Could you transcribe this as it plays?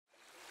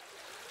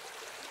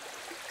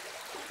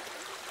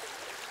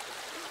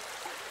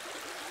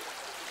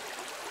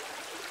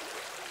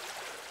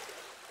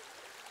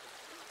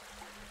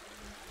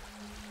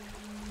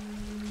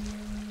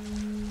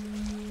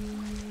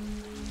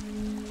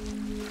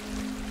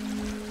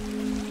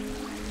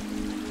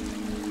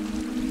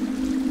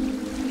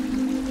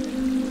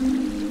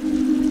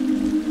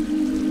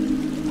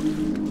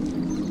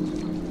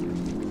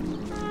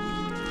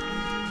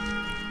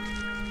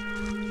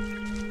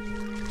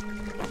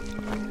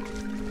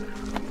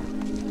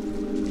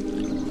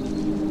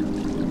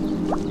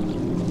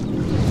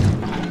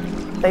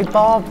They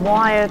barbed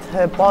wired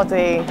her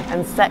body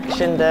and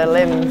sectioned her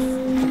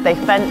limbs. They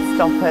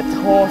fenced off her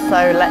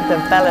torso, let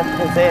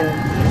developers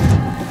in.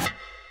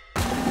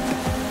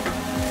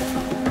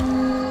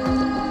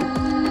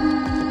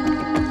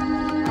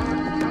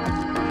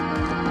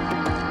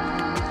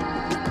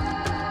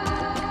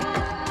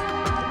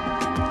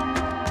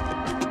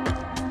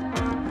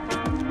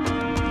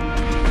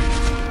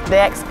 They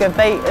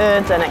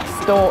excavated and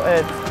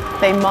extorted,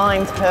 they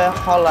mined her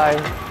hollow,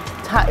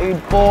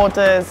 tattooed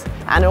borders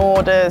and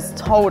orders,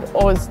 told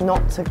us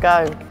not to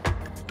go.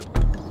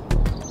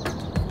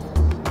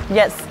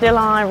 Yet still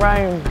I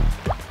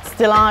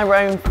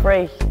roam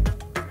free.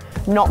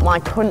 Not my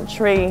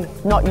country,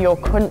 not your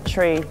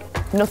country,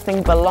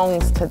 nothing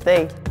belongs to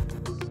thee.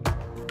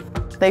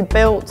 They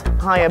built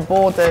higher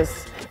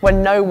borders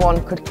when no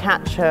one could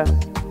catch her.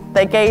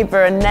 They gave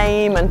her a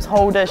name and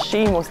told her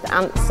she must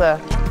answer.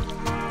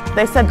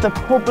 They said the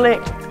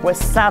public was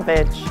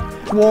savage,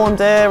 warned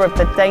her of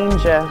the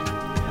danger.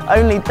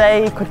 Only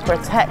they could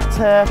protect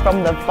her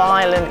from the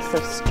violence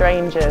of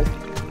strangers.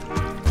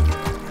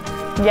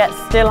 Yet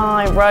still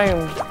I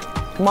roam,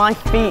 my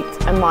feet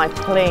and my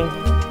plea.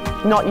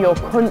 Not your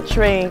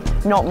country,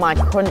 not my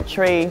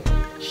country,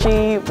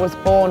 she was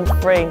born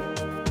free.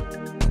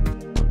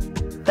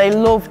 They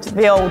loved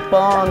the old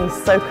barns,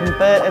 so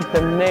converted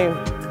them new.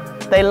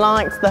 They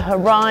liked the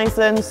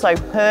horizon, so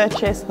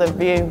purchased the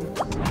view.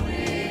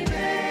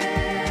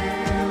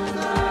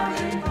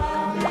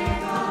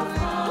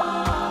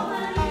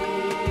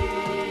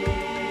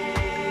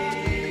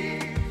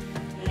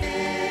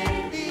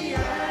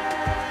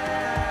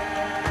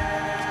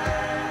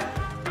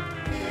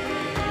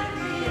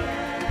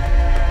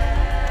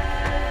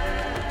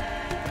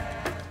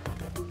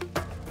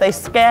 They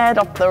scared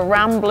off the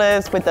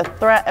ramblers with the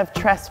threat of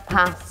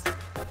trespass,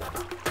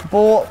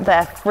 bought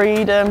their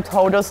freedom,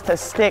 told us to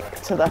stick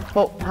to the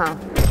footpath.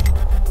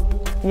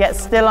 Yet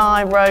still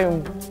I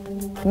roam,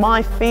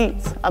 my feet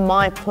are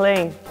my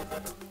plea.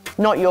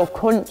 Not your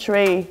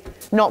country,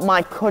 not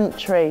my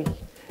country,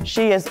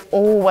 she has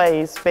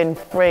always been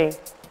free.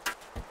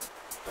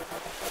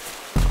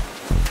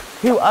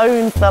 Who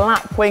owns the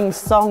lapwing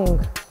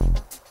song,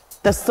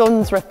 the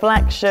sun's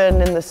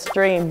reflection in the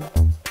stream?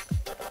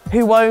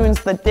 Who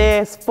owns the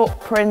deer's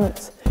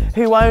footprint?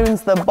 Who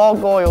owns the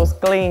bog oil's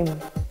gleam?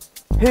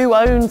 Who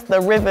owns the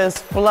river's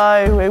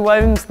flow? Who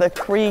owns the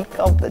creak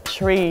of the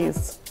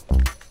trees?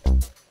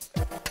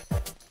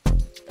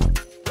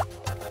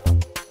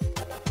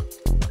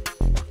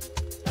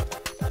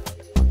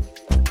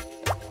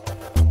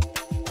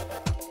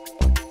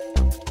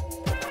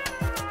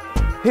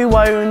 Who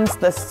owns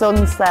the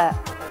sunset?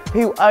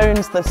 Who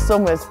owns the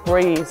summer's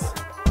breeze?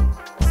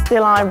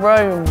 Still I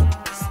roam,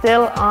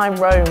 still I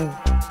roam.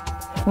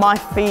 My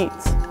feet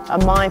are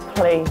my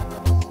plea.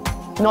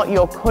 Not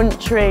your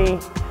country,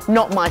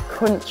 not my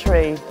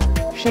country.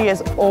 She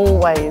has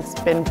always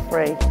been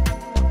free.